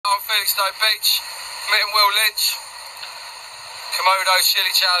Felixstowe Beach, Mitt and Will Lynch, Komodo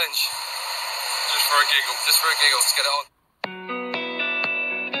Chili Challenge. Just for a giggle. Just for a giggle, let's get it on.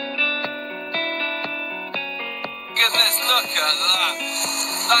 Goodness, look at that.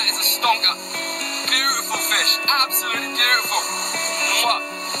 That is a stonker. Beautiful fish, absolutely beautiful. Mwah.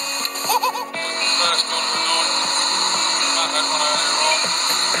 First one of the night. Matt had one earlier on.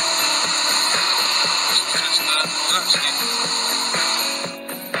 Just actually.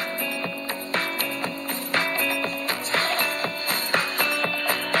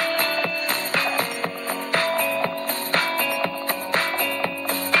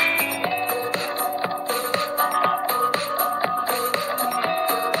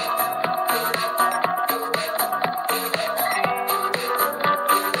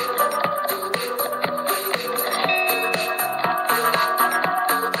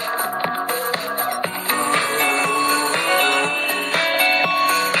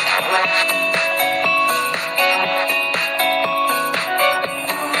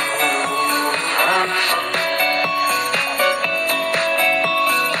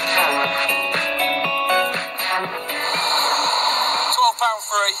 12 pound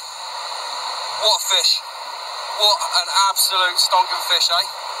 3. What a fish. What an absolute stonking fish, eh?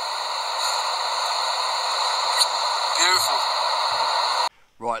 Beautiful.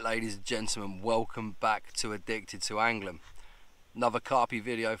 Right, ladies and gentlemen, welcome back to Addicted to Angling. Another carpy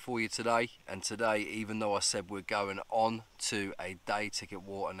video for you today, and today, even though I said we're going on to a day ticket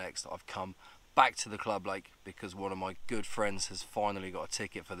water next, I've come back to the club lake because one of my good friends has finally got a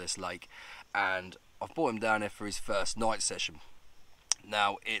ticket for this lake, and I've brought him down here for his first night session.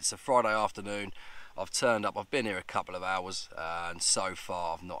 Now, it's a Friday afternoon. I've turned up, I've been here a couple of hours, and so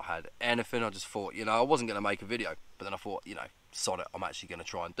far I've not had anything. I just thought, you know, I wasn't going to make a video, but then I thought, you know, sod it, I'm actually going to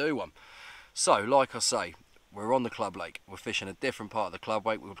try and do one. So, like I say, we're on the club lake. We're fishing a different part of the club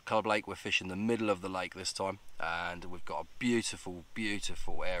lake. We're fishing the middle of the lake this time, and we've got a beautiful,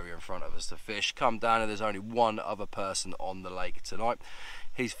 beautiful area in front of us to fish. Come down, and there's only one other person on the lake tonight.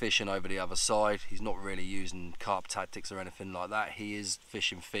 He's fishing over the other side. He's not really using carp tactics or anything like that. He is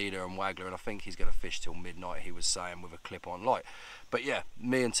fishing feeder and waggler, and I think he's going to fish till midnight, he was saying, with a clip-on light. But yeah,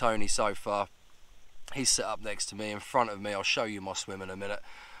 me and Tony so far. He's set up next to me. In front of me, I'll show you my swim in a minute.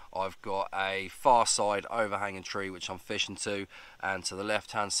 I've got a far side overhanging tree which I'm fishing to, and to the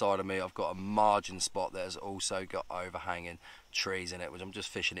left hand side of me I've got a margin spot that has also got overhanging trees in it, which I'm just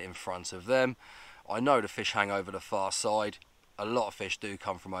fishing in front of them. I know the fish hang over the far side. A lot of fish do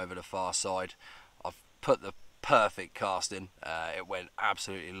come from over the far side. I've put the perfect cast in. It went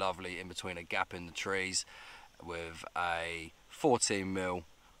absolutely lovely in between a gap in the trees with a 14mm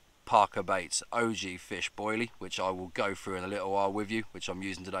Parker Baits OG fish boilie, which I will go through in a little while with you, which I'm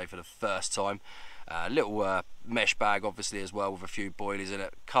using today for the first time. A little mesh bag obviously as well with a few boilies in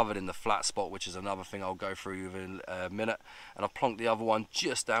it, covered in the flat spot, which is another thing I'll go through in a minute. And I plonked the other one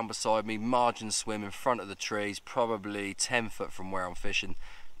just down beside me, margin swim in front of the trees, probably 10 foot from where I'm fishing.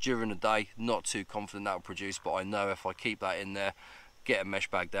 During the day, not too confident that will produce, but I know if I keep that in there, get a mesh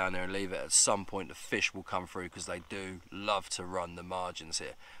bag down there and leave it, at some point the fish will come through, because they do love to run the margins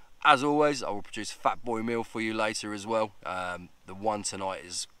here. As always, I will produce a fat boy meal for you later as well. The one tonight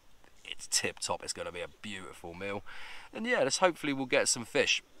it's tip top. It's going to be a beautiful meal. And yeah, hopefully we'll get some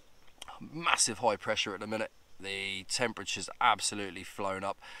fish. Massive high pressure at the minute. The temperature's absolutely flown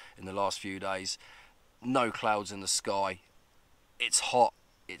up in the last few days. No clouds in the sky. It's hot,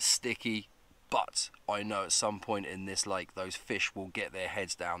 it's sticky, but I know at some point in this lake those fish will get their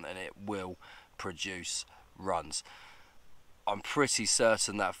heads down and it will produce runs. I'm pretty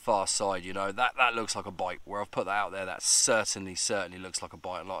certain that far side, you know, that looks like a bite. Where I've put that out there, that certainly looks like a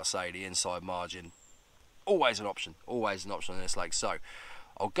bite. And like I say, the inside margin, always an option in this lake. So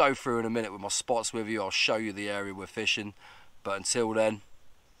I'll go through in a minute with my spots with you. I'll show you the area we're fishing. But until then,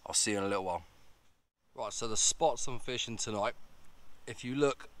 I'll see you in a little while. Right, so the spots I'm fishing tonight, if you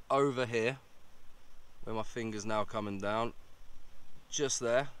look over here, where my finger's now coming down, just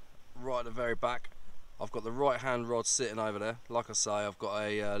there, right at the very back, I've got the right hand rod sitting over there. Like I say, I've got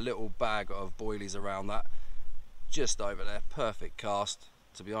a little bag of boilies around that, just over there. Perfect cast.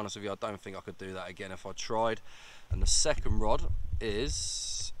 To be honest with you, I don't think I could do that again if I tried. And the second rod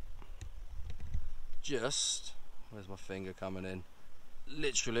is just, where's my finger coming in?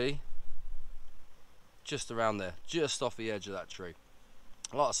 Literally just around there, just off the edge of that tree.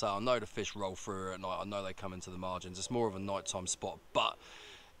 Like I say, I know the fish roll through at night. I know they come into the margins. It's more of a nighttime spot, but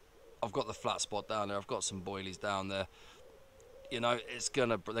I've got the flat spot down there. I've got some boilies down there. You know,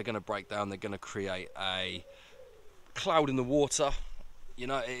 they're gonna break down. They're gonna create a cloud in the water. You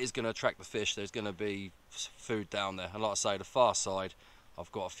know, it is gonna attract the fish. There's gonna be food down there. And like I say, the far side,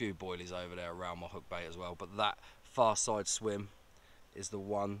 I've got a few boilies over there around my hook bait as well, but that far side swim is the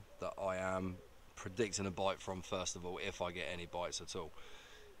one that I am predicting a bite from first of all, if I get any bites at all.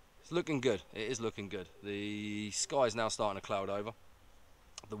 It's looking good. It is looking good. The sky's now starting to cloud over.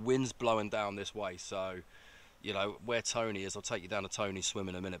 The wind's blowing down this way, so you know where Tony is. I'll take you down to Tony's swim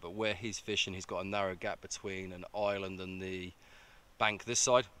in a minute, but where he's fishing, he's got a narrow gap between an island and the bank this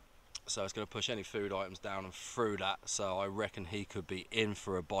side, so it's going to push any food items down and through that. So I reckon he could be in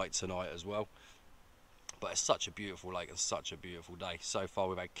for a bite tonight as well. But it's such a beautiful lake and such a beautiful day. So far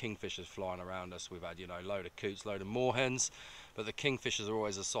we've had kingfishers flying around us, we've had, you know, load of coots, load of moorhens, but the kingfishers are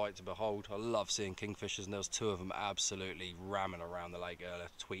always a sight to behold. I love seeing kingfishers, and there was two of them absolutely ramming around the lake earlier,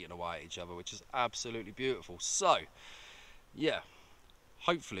 tweeting away at each other, which is absolutely beautiful. So yeah,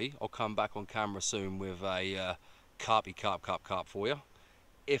 hopefully I'll come back on camera soon with a carpy carp for you.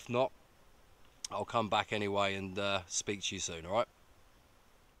 If not, I'll come back anyway and speak to you soon, alright?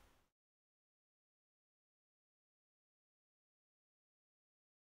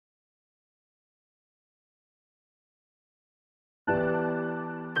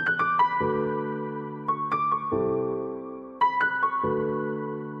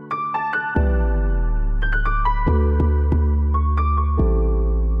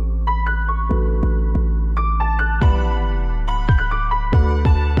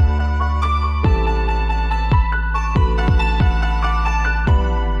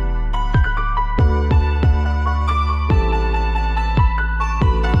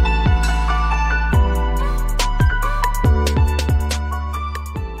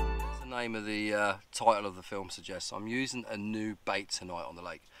 Of the title of the film suggests, I'm using a new bait tonight on the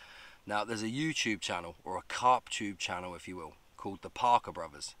lake. Now there's a YouTube channel, or a carp tube channel if you will, called the Parker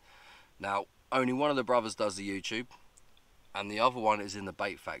Brothers. Now only one of the brothers does the YouTube and the other one is in the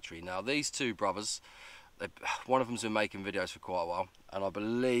bait factory. Now these two brothers, one of them's been making videos for quite a while, and I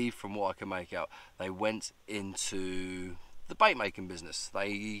believe from what I can make out they went into the bait making business.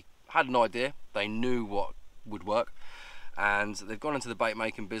 They had an idea, they knew what would work, and they've gone into the bait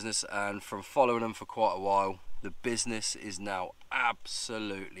making business, and from following them for quite a while, the business is now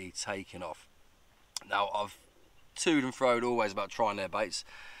absolutely taking off. Now I've toed and froed always about trying their baits,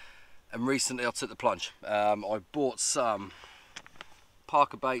 and recently I took the plunge. I bought some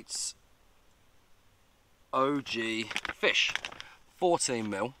Parker Baits OG fish,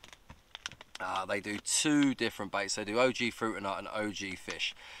 14mm. They do two different baits. They do OG fruit and nut and OG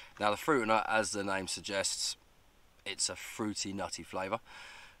fish. Now the fruit and nut, as the name suggests, it's a fruity, nutty flavour.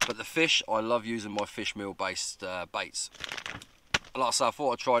 But the fish, I love using my fish meal based baits. Like I said, I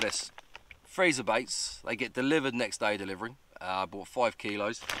thought I'd try this. Freezer baits, they get delivered next day delivery. I bought 5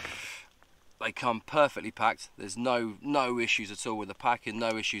 kilos. They come perfectly packed. There's no issues at all with the packing,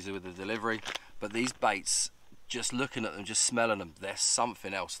 no issues with the delivery. But these baits, just looking at them, just smelling them, they're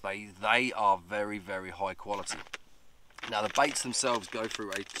something else. They are very, very high quality. Now the baits themselves go through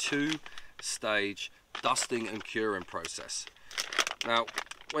a 2-stage dusting and curing process. Now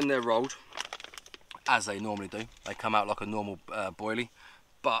when they're rolled, as they normally do, they come out like a normal boilie,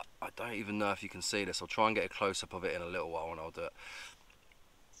 but I don't even know if you can see this. I'll try and get a close-up of it in a little while and I'll do it.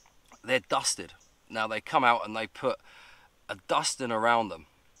 They're dusted. Now they come out and they put a dusting around them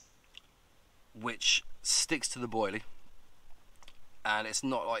which sticks to the boilie, and it's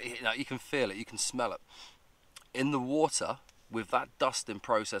not like, you know, you can feel it, you can smell it in the water. With that dusting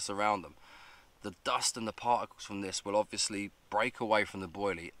process around them, the dust and the particles from this will obviously break away from the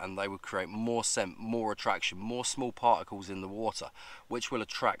boilie, and they will create more scent, more attraction, more small particles in the water, which will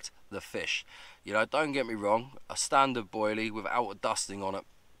attract the fish. You know, don't get me wrong, a standard boilie without a dusting on it,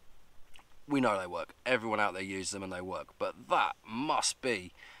 we know they work. Everyone out there uses them and they work, but that must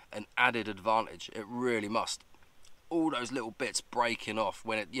be an added advantage. It really must. All those little bits breaking off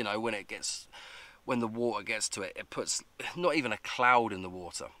when it, you know, when the water gets to it, it puts not even a cloud in the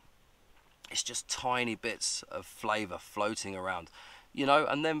water. It's just tiny bits of flavour floating around, you know,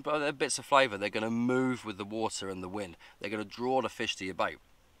 and then they're bits of flavour, they're going to move with the water and the wind. They're going to draw the fish to your bait.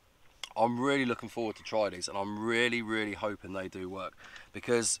 I'm really looking forward to try these, and I'm really, really hoping they do work,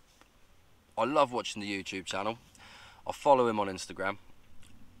 because I love watching the YouTube channel. I follow him on Instagram,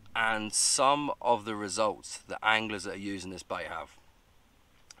 and some of the results the anglers that are using this bait have,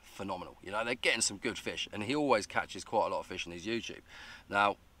 phenomenal. You know, they're getting some good fish, and he always catches quite a lot of fish on his YouTube.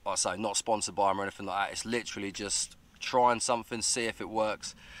 Now, like I say, not sponsored by him or anything like that. It's literally just trying something, see if it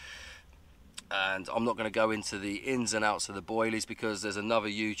works. And I'm not going to go into the ins and outs of the boilies, because there's another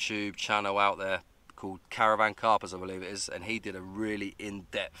YouTube channel out there called Carpers, I believe it is, and he did a really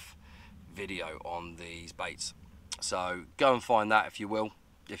in-depth video on these baits. So go and find that if you will.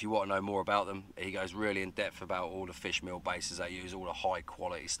 if you want to know more about them, he goes really in depth about all the fish meal bases they use, all the high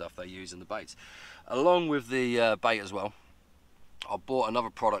quality stuff they use in the baits. Along with the bait as well, I bought another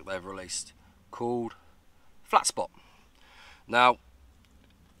product they've released called Flat Spot. Now,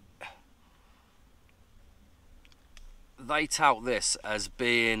 they tout this as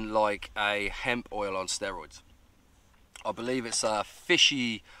being like a hemp oil on steroids. I believe it's a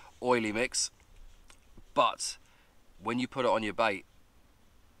fishy, oily mix, but when you put it on your bait,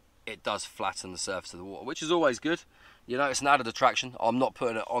 it does flatten the surface of the water, which is always good. You know, it's an added attraction. I'm not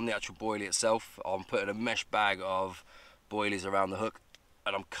putting it on the actual boilie itself. I'm putting a mesh bag of boilies around the hook,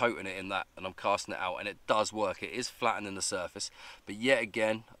 and I'm coating it in that, and I'm casting it out, and it does work. It is flattening the surface, but yet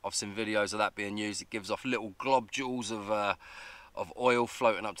again, I've seen videos of that being used. It gives off little globules of oil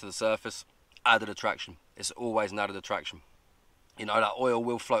floating up to the surface. Added attraction. It's always an added attraction. You know, that oil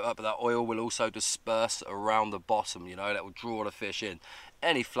will float up, but that oil will also disperse around the bottom. You know, that will draw the fish in.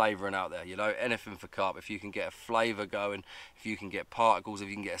 Any flavouring out there, you know, anything for carp. If you can get a flavour going, if you can get particles, if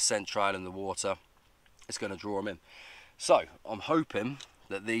you can get a scent trail in the water, it's going to draw them in. So I'm hoping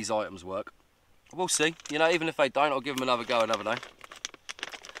that these items work. We'll see. You know, even if they don't, I'll give them another go another day.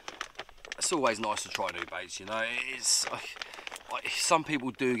 It's always nice to try new baits. You know, it's like some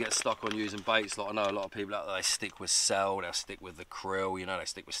people do get stuck on using baits. Like I know a lot of people out there, they stick with cell, they'll stick with the krill. You know, they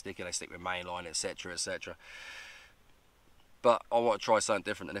stick with sticky, they stick with mainline, etc., etc. But I want to try something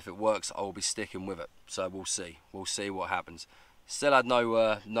different, and if it works, I will be sticking with it. So we'll see. We'll see what happens. Still had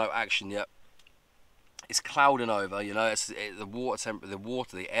no action yet. It's clouding over, you know.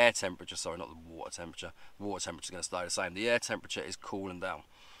 The air temperature. Sorry, not the water temperature. The water temperature is going to stay the same. The air temperature is cooling down.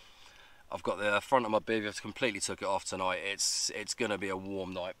 I've got the front of my bivvy. I've completely took it off tonight. It's going to be a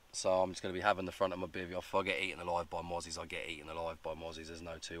warm night, so I'm just going to be having the front of my bivvy off. If I get eaten alive by mozzies, I get eaten alive by mozzies. There's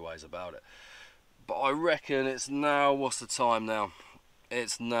no two ways about it. But I reckon it's now, what's the time now?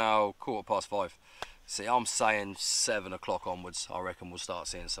 It's now 5:15. See, I'm saying 7 o'clock onwards, I reckon we'll start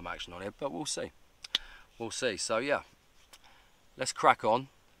seeing some action on it, but we'll see. We'll see. So yeah, let's crack on.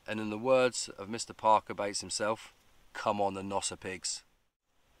 And in the words of Mr. Parker Bates himself, come on the Nosser pigs.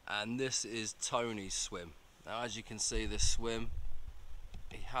 And this is Tony's swim. Now as you can see, this swim,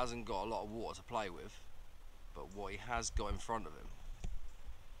 he hasn't got a lot of water to play with, but what he has got in front of him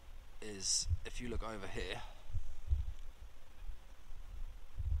is, if you look over here,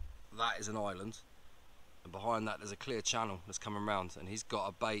 that is an island, and behind that there's a clear channel that's coming round, and he's got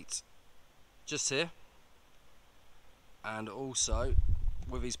a bait just here, and also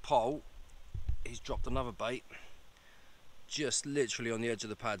with his pole he's dropped another bait just literally on the edge of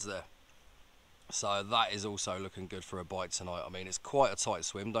the pads there. So that is also looking good for a bite tonight. I mean, it's quite a tight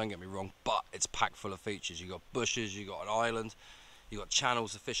swim, don't get me wrong, but it's packed full of features. You've got bushes, you've got an island, you've got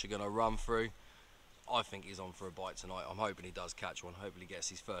channels the fish are going to run through. I think he's on for a bite tonight. I'm hoping he does catch one. Hopefully he gets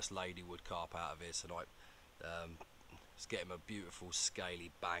his first ladywood carp out of here tonight. Let's get him a beautiful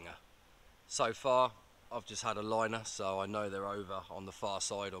scaly banger. So far I've just had a liner, so I know they're over on the far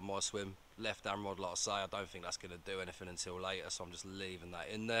side on my swim. Left hand rod, like I say, I don't think that's going to do anything until later, so I'm just leaving that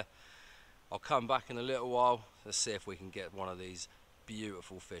in there. I'll come back in a little while. Let's see if we can get one of these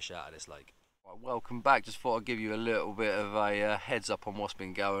beautiful fish out of this lake. Right, welcome back. Just thought I'd give you a little bit of a heads up on what's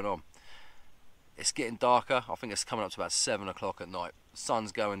been going on. It's getting darker. I think it's coming up to about 7 o'clock at night. The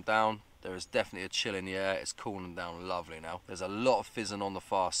sun's going down. There is definitely a chill in the air. It's cooling down lovely now. There's a lot of fizzing on the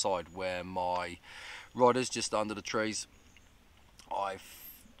far side where my rod is, just under the trees. I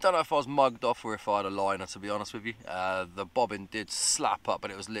don't know if I was mugged off or if I had a liner, to be honest with you. The bobbin did slap up,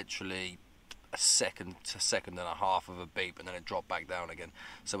 but it was literally a second to second and a half of a beep, and then it dropped back down again.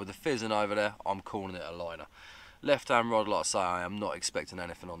 So with the fizzing over there, I'm calling it a liner. Left hand rod, like I say, I am not expecting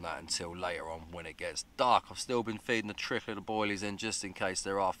anything on that until later on when it gets dark. I've still been feeding a trickle of boilies in just in case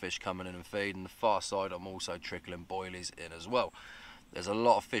there are fish coming in and feeding. The far side I'm also trickling boilies in as well. There's a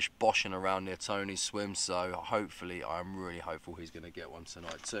lot of fish boshing around near Tony's swim, so hopefully, I'm really hopeful he's going to get one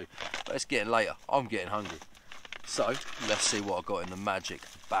tonight too. But it's getting later, I'm getting hungry. So let's see what I've got in the magic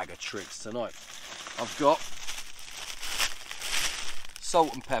bag of tricks tonight. I've got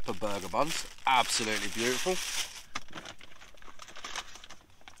salt and pepper burger buns, absolutely beautiful.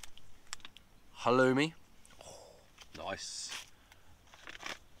 Halloumi, oh, nice.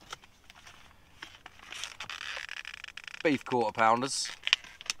 Beef quarter pounders,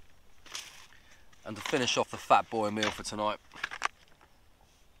 and to finish off the fat boy meal for tonight,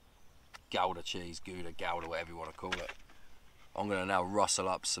 Gouda cheese, Gouda, Gouda, whatever you want to call it. I'm going to now rustle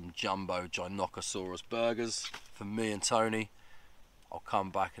up some jumbo Gynocosaurus burgers for me and Tony. I'll come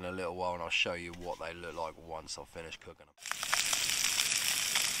back in a little while and I'll show you what they look like once I've finished cooking them.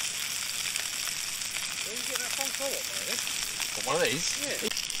 Where are you getting that from co-op, mate? Got one of these?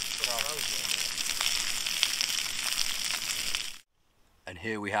 Yeah. And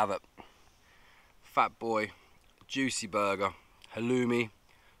here we have it. Fat boy, juicy burger, halloumi,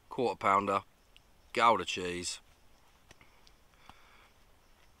 quarter pounder, Gouda cheese,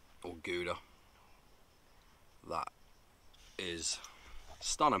 or Gouda. That is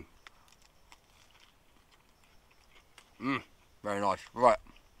stunning. Very nice. Right.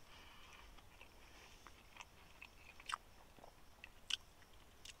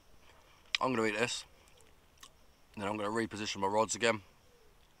 I'm going to eat this, and then I'm going to reposition my rods again,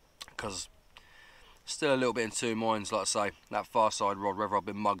 because still a little bit in two minds, like I say, that far side rod, whether I've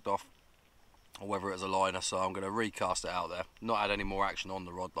been mugged off or whether it's a liner, so I'm going to recast it out there, not add any more action on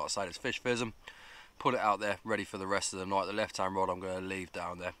the rod. Like I say, it's fish fizzing, put it out there ready for the rest of the night. The left hand rod I'm going to leave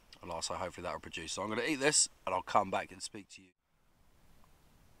down there, and like I say, hopefully that will produce. So I'm going to eat this and I'll come back and speak to you.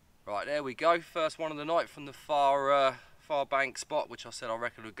 Right, there we go, first one of the night from the far bank spot, which I said I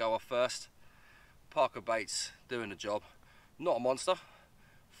reckon would go off first. Parker baits doing the job. Not a monster,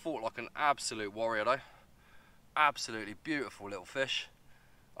 fought like an absolute warrior though. Absolutely beautiful little fish.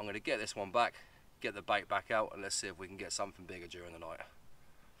 I'm going to get this one back, get the bait back out, and let's see if we can get something bigger during the night.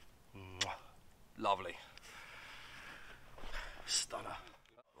 Lovely. Stunner.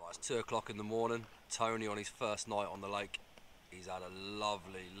 Right, it's 2 o'clock in the morning. Tony on his first night on the lake. He's had a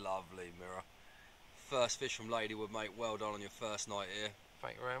lovely, lovely mirror. First fish from Ladywood, mate. Well done on your first night here.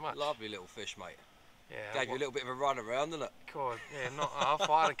 Thank you very much. Lovely little fish, mate. Yeah, gave you a little bit of a run around, didn't it? God, yeah, not half.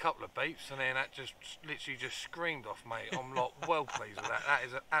 I had a couple of beeps, and then that just literally just screamed off, mate. I'm like well pleased with that. That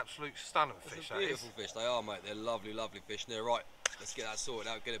is an absolute stunning fish. It's a beautiful fish. They are, mate. They're lovely, lovely fish. And they're right. Let's get that sorted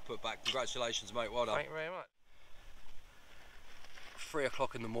out, get it put back. Congratulations, mate. Well done. Thank you very much. 3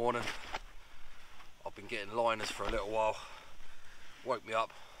 o'clock in the morning. I've been getting liners for a little while. Woke me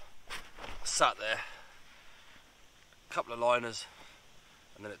up. Sat there. A couple of liners,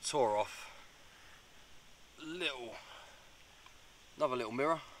 and then it tore off. Another little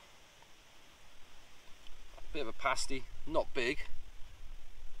mirror, bit of a pasty, not big,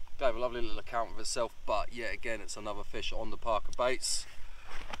 gave a lovely little account of itself, but yet again it's another fish on the Parker baits.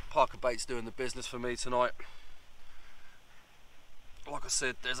 Parker baits doing the business for me tonight. Like I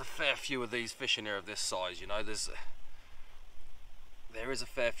said, there's a fair few of these fish in here of this size, you know, there is a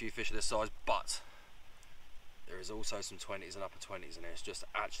fair few fish of this size, but there is also some 20s and upper 20s in here. It's just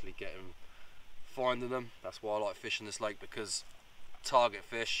actually finding them. That's why I like fishing this lake, because target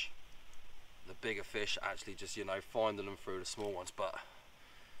fish, the bigger fish, actually just, you know, finding them through the small ones. But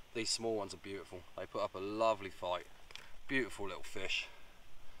these small ones are beautiful. They put up a lovely fight. Beautiful little fish.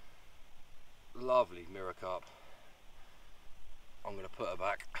 Lovely mirror carp. I'm going to put her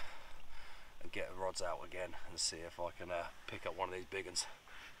back and get the rods out again and see if I can pick up one of these big ones.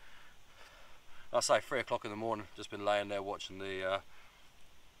 I say 3 o'clock in the morning, just been laying there watching the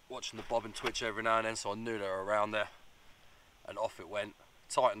bobbin twitch every now and then, so I knew they were around there, and off it went,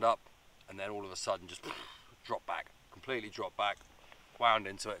 tightened up, and then all of a sudden just dropped back, completely dropped back, wound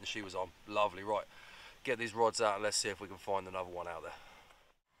into it, and she was on. Lovely. Right, get these rods out and let's see if we can find another one out there.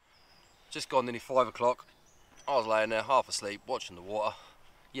 Just gone nearly 5 o'clock. I was laying there half asleep watching the water.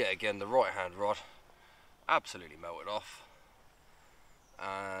 Yet again, the right hand rod absolutely melted off,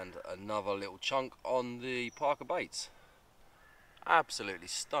 and another little chunk on the Parker baits. Absolutely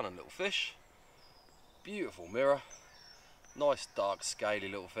stunning little fish. Beautiful mirror. Nice dark scaly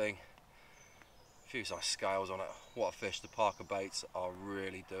little thing. A few nice scales on it. What a fish. The Parker baits are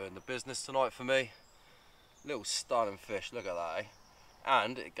really doing the business tonight for me. Little stunning fish. Look at that, eh?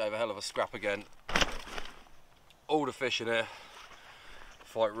 And it gave a hell of a scrap again. All the fish in here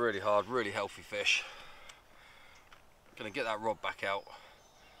fight really hard. Really healthy fish. Gonna get that rod back out.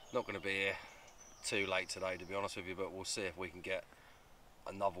 Not gonna be here too late today, to be honest with you, but we'll see if we can get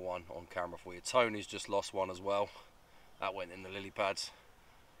another one on camera for you. Tony's just lost one as well. That went in the lily pads.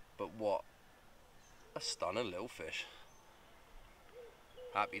 But what a stunning little fish.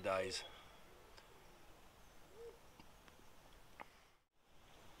 Happy days.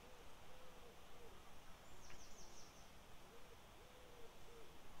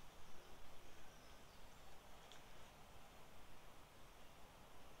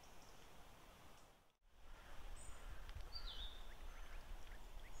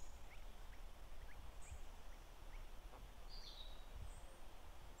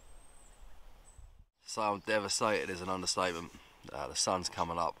 So I'm devastated is an understatement. The sun's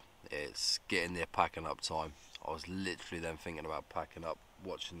coming up. It's getting near packing up time. I was literally then thinking about packing up,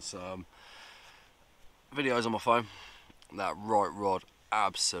 watching some videos on my phone. That right rod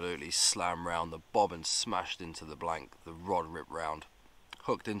absolutely slammed round. The bobbin smashed into the blank. The rod ripped round.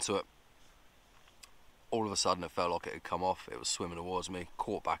 Hooked into it. All of a sudden it felt like it had come off. It was swimming towards me,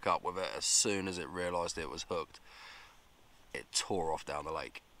 caught back up with it. As soon as it realised it was hooked, it tore off down the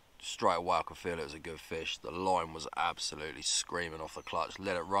lake. Straight away I could feel it was a good fish. The line was absolutely screaming off the clutch.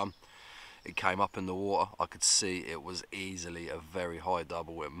 Let it run. It came up in the water. I could see it was easily a very high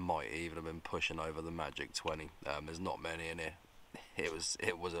double. It might even have been pushing over the magic 20. There's not many in here. It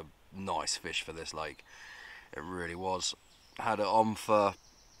was a nice fish for this lake. It really was. Had it on for,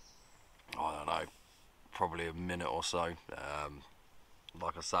 I don't know, probably a minute or so.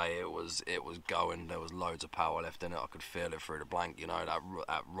 Like I say, it was going. There was loads of power left in it. I could feel it through the blank. You know,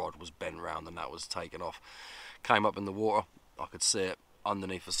 that rod was bent round and that was taken off. Came up in the water. I could see it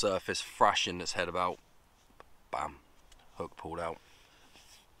underneath the surface, thrashing its head about. Bam, hook pulled out.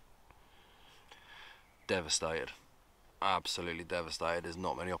 Devastated, absolutely devastated. There's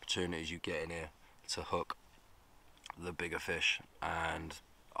not many opportunities you get in here to hook the bigger fish, and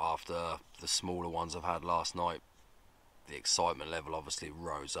after the smaller ones I've had last night, the excitement level obviously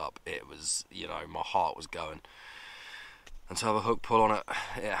rose up. It was, you know, my heart was going. And to have a hook pull on it,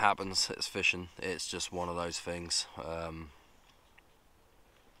 it happens. It's fishing. It's just one of those things.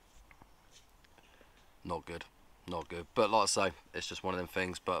 Not good, not good. But like I say, it's just one of them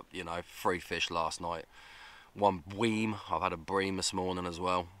things. But you know, 3 fish last night, 1 weem. I've had a bream this morning as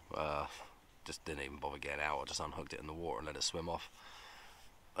well. Just didn't even bother getting out. I just unhooked it in the water and let it swim off.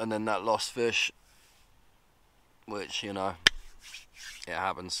 And then that lost fish, which, you know, it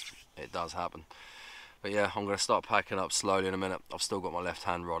happens. It does happen. But yeah, I'm going to start packing up slowly in a minute. I've still got my left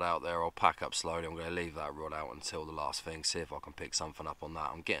hand rod out there. I'll pack up slowly. I'm going to leave that rod out until the last thing, see if I can pick something up on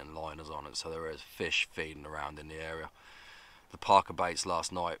that. I'm getting liners on it, so there is fish feeding around in the area. The Parker baits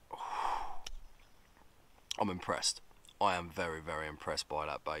last night, I'm impressed. I am very, very impressed by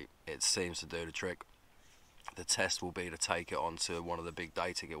that bait. It seems to do the trick. The test will be to take it onto one of the big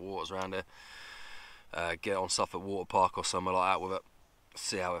day ticket waters around here. Get on Suffolk Water Park or somewhere like that with it.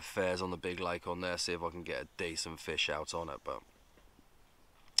 See how it fares on the big lake on there, see if I can get a decent fish out on it. But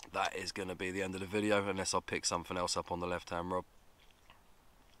that is going to be the end of the video unless I pick something else up on the left hand rod.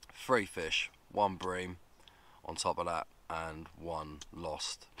 3 fish, 1 bream on top of that, and 1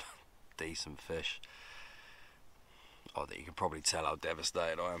 lost decent fish. I think you can probably tell how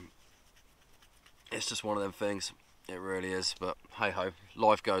devastated I am. It's just one of them things, it really is. But hey ho,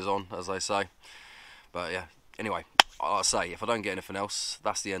 life goes on, as they say. But yeah, anyway, like I say, if I don't get anything else,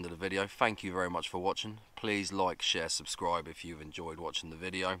 that's the end of the video. Thank you very much for watching. Please like, share, subscribe if you've enjoyed watching the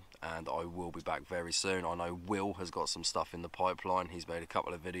video, and I will be back very soon. I know Will has got some stuff in the pipeline. He's made a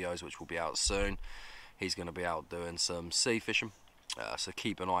couple of videos which will be out soon. He's going to be out doing some sea fishing, so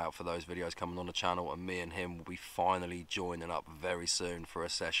keep an eye out for those videos coming on the channel, and me and him will be finally joining up very soon for a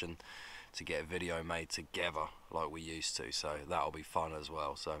session to get a video made together like we used to, so that'll be fun as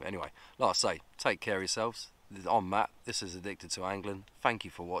well. So anyway, like I say, take care of yourselves. I'm Matt, this is Addicted to Angling. Thank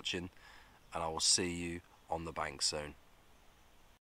you for watching, and I will see you on the bank soon.